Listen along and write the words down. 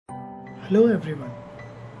Hello everyone,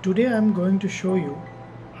 today I am going to show you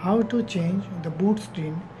how to change the boot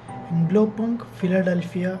screen in Blaupunkt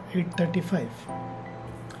Philadelphia 835.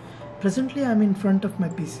 Presently I am in front of my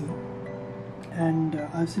PC and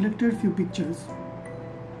I've selected a few pictures.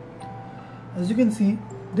 As you can see,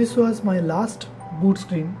 this was my last boot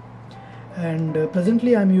screen and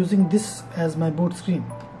presently I am using this as my boot screen.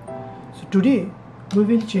 So today we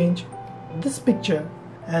will change this picture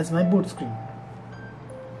as my boot screen.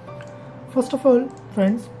 First of all,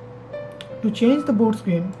 friends, to change the boot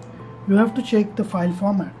screen, you have to check the file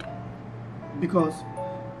format because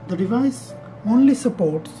the device only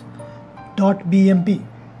supports .bmp.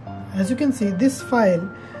 As you can see, this file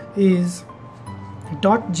is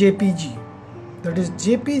 .jpg. That is,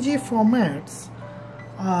 JPG formats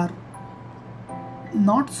are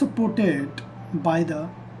not supported by the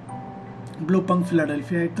Blaupunkt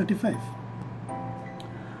Philadelphia 835.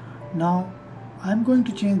 Now I am going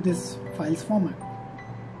to change this file's format.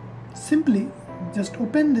 Simply just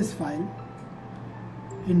open this file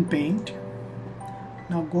in Paint.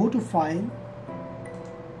 Now go to File,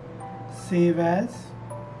 Save as,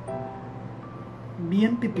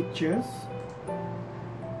 BMP Pictures.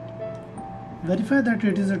 Verify that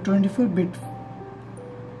it is a 24-bit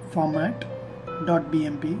format,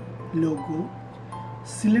 .bmp, logo.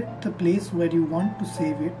 Select the place where you want to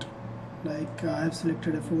save it. Like I have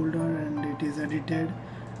selected a folder and it is edited,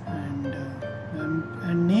 and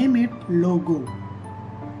name it logo.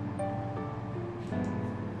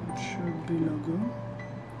 It should be logo,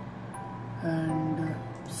 and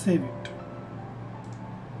save it.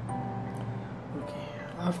 Okay.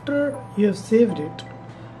 After you have saved it,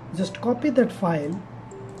 just copy that file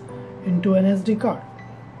into an SD card.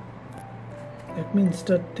 Let me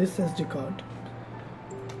insert this SD card.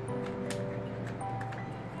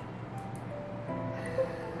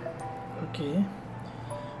 Okay,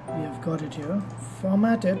 we have got it here.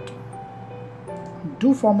 Format it.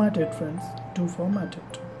 Do format it, friends. Do format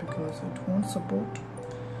it because it won't support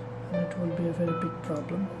and it will be a very big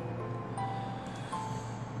problem.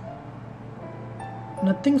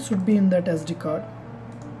 Nothing should be in that SD card.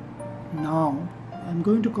 Now I'm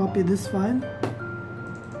going to copy this file.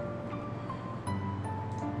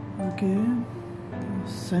 Okay,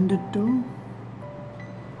 send it to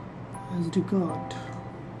SD card.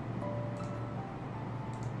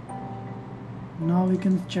 Now we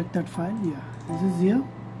can check that file. Yeah, this is here.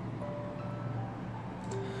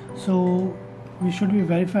 So we should be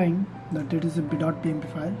verifying that it is a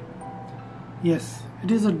 .bmp file. Yes, it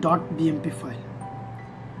is a .bmp file.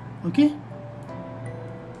 Okay.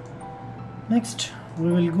 Next,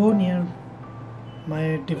 we will go near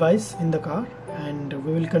my device in the car and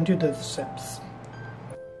we will continue the steps.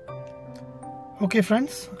 Okay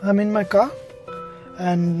friends, I'm in my car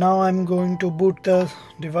and now I'm going to boot the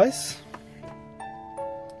device.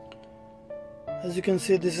 As you can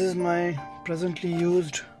see, this is my presently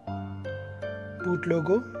used boot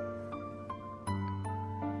logo.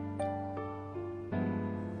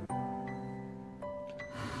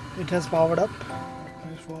 It has powered up.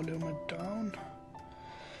 Let's volume it down.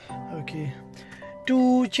 Okay.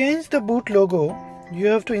 To change the boot logo, you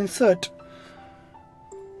have to insert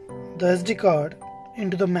the SD card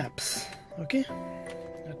into the maps. Okay.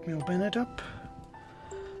 Let me open it up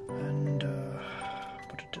and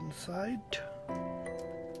put it inside.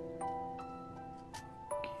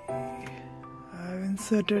 I've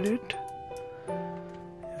inserted it.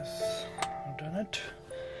 Yes, I've done it.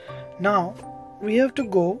 Now we have to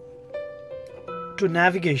go to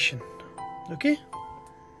navigation. Okay.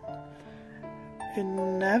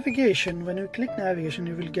 In navigation, when you click navigation,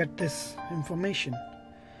 you will get this information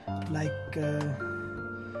like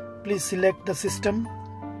please select the system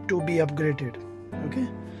to be upgraded. Okay.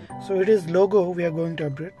 So it is logo we are going to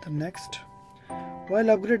upgrade. The next. While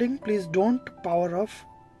upgrading, please don't power off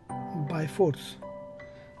by force.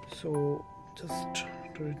 So just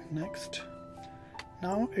do it next.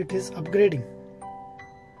 Now it is upgrading.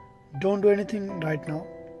 Don't do anything right now.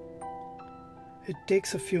 It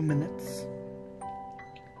takes a few minutes.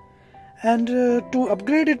 And to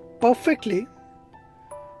upgrade it perfectly,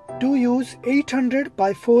 do use 800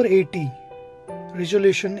 by 480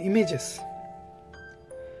 resolution images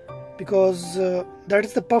because that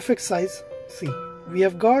is the perfect size. See, we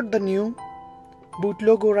have got the new boot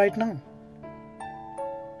logo right now.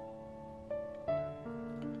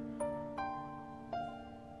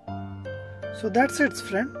 So that's it,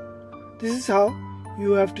 friend. This is how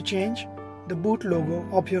you have to change the boot logo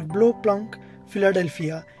of your Blaupunkt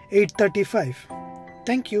Philadelphia 835.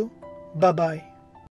 Thank you. Bye bye.